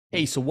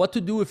Hey, so what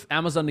to do if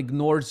Amazon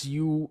ignores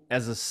you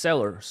as a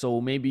seller?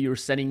 So maybe you're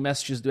sending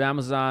messages to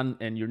Amazon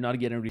and you're not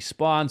getting a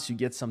response, you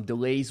get some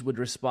delays with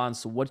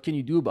response. So what can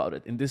you do about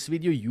it? In this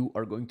video, you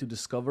are going to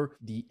discover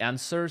the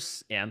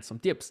answers and some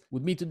tips.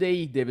 With me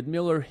today, David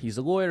Miller. He's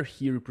a lawyer.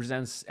 He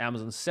represents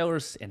Amazon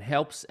sellers and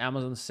helps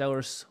Amazon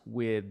sellers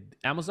with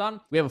Amazon.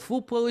 We have a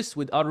full playlist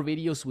with other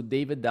videos with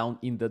David down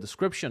in the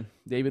description.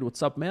 David,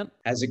 what's up, man?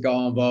 How's it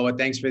going, Boa?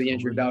 Thanks for the All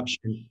good.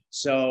 introduction.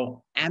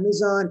 So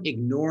Amazon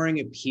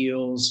ignoring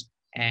appeals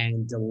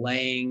and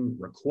delaying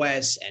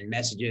requests and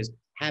messages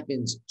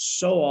happens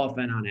so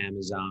often on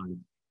Amazon.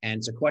 And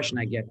it's a question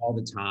I get all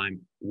the time.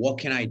 What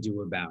can I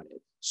do about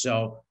it?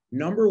 So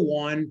number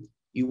one,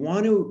 you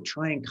want to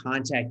try and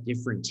contact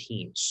different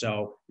teams.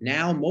 So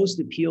now most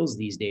appeals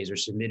these days are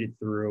submitted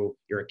through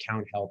your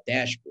account health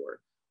dashboard.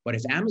 But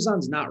if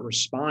Amazon's not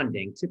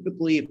responding,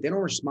 typically, if they don't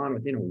respond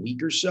within a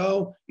week or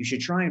so, you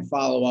should try and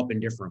follow up in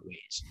different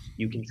ways.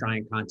 You can try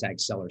and contact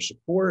seller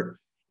support.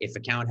 If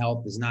account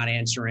health is not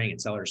answering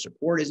and seller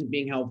support isn't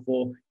being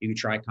helpful, you can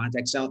try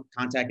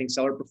contacting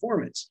seller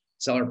performance.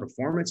 Seller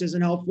performance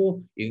isn't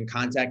helpful, you can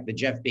contact the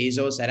Jeff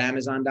Bezos at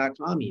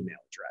Amazon.com email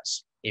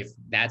address. If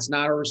that's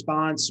not a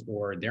response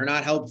or they're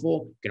not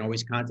helpful, you can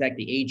always contact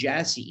the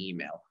AJASI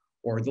email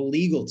or the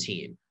legal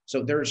team.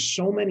 So there are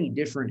so many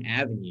different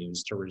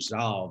avenues to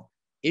resolve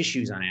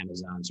issues on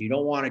Amazon. So you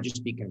don't want to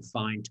just be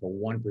confined to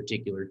one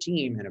particular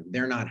team. And if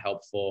they're not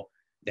helpful,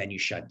 then you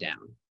shut down.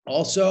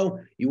 Also,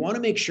 you want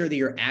to make sure that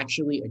you're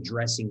actually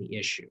addressing the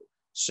issue.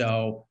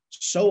 So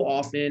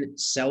often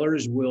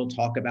sellers will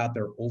talk about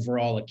their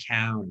overall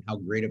account and how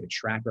great of a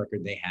track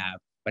record they have,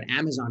 but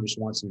Amazon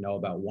just wants to know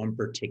about one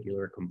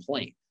particular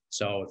complaint.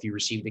 So if you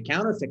received a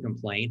counterfeit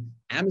complaint,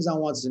 Amazon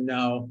wants to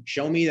know,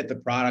 show me that the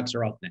products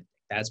are authentic.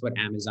 That's what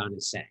Amazon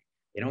is saying.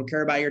 They don't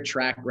care about your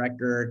track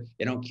record.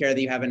 They don't care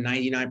that you have a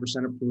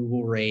 99%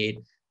 approval rate.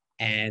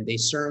 And they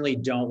certainly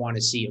don't want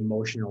to see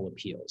emotional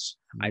appeals.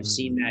 I've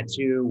seen that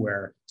too,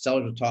 where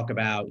sellers will talk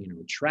about,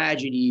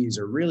 tragedies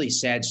or really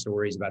sad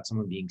stories about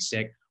someone being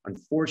sick.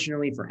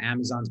 Unfortunately, for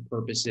Amazon's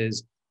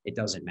purposes, it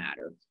doesn't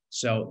matter.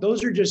 So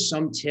those are just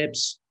some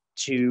tips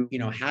to,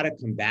 how to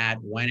combat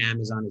when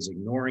Amazon is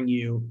ignoring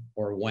you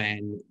or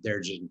when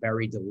they're just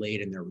very delayed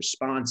in their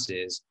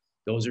responses.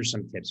 Those are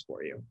some tips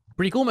for you.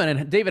 Pretty cool, man.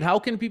 And David, how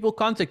can people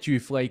contact you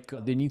if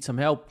they need some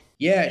help?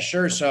 Yeah,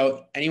 sure.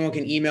 So anyone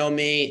can email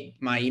me.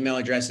 My email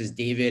address is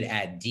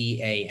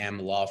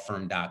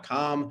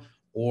david@damlawfirm.com,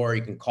 or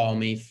you can call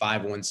me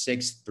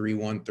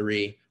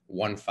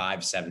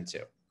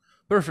 516-313-1572.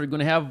 Perfect. Going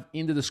to have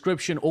in the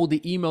description all the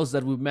emails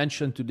that we've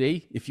mentioned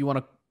today. If you want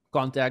to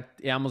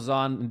contact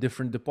Amazon in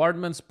different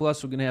departments,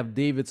 plus we're going to have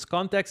David's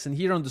contacts. And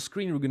here on the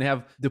screen, we're going to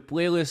have the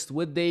playlist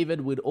with David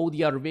with all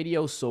the other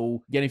videos.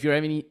 So again, if you're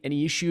having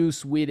any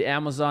issues with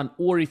Amazon,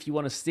 or if you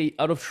want to stay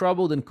out of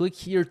trouble, then click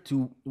here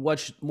to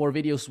watch more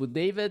videos with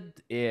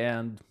David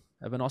and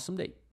have an awesome day.